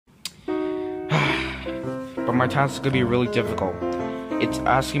but my task is gonna be really difficult. It's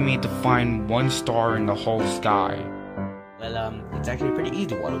asking me to find one star in the whole sky. Well, it's actually pretty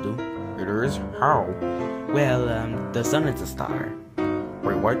easy what to do. It is? How? Well, the sun is a star.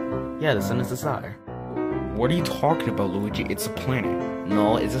 Wait, what? Yeah, the sun is a star. What are you talking about, Luigi? It's a planet.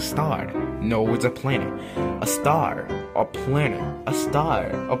 No, it's a star. No, it's a planet. A star. A planet. A star.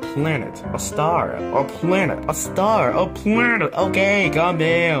 A planet. A star. A planet. A star. A planet. Okay, calm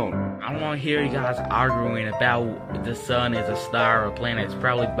down. I don't want to hear you guys arguing about the sun is a star or a planet. It's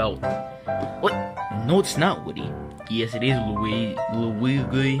probably both. What? No, it's not, Woody. Yes, it is, Luigi.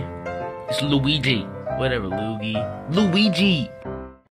 It's Luigi. Whatever, Luigi. Luigi!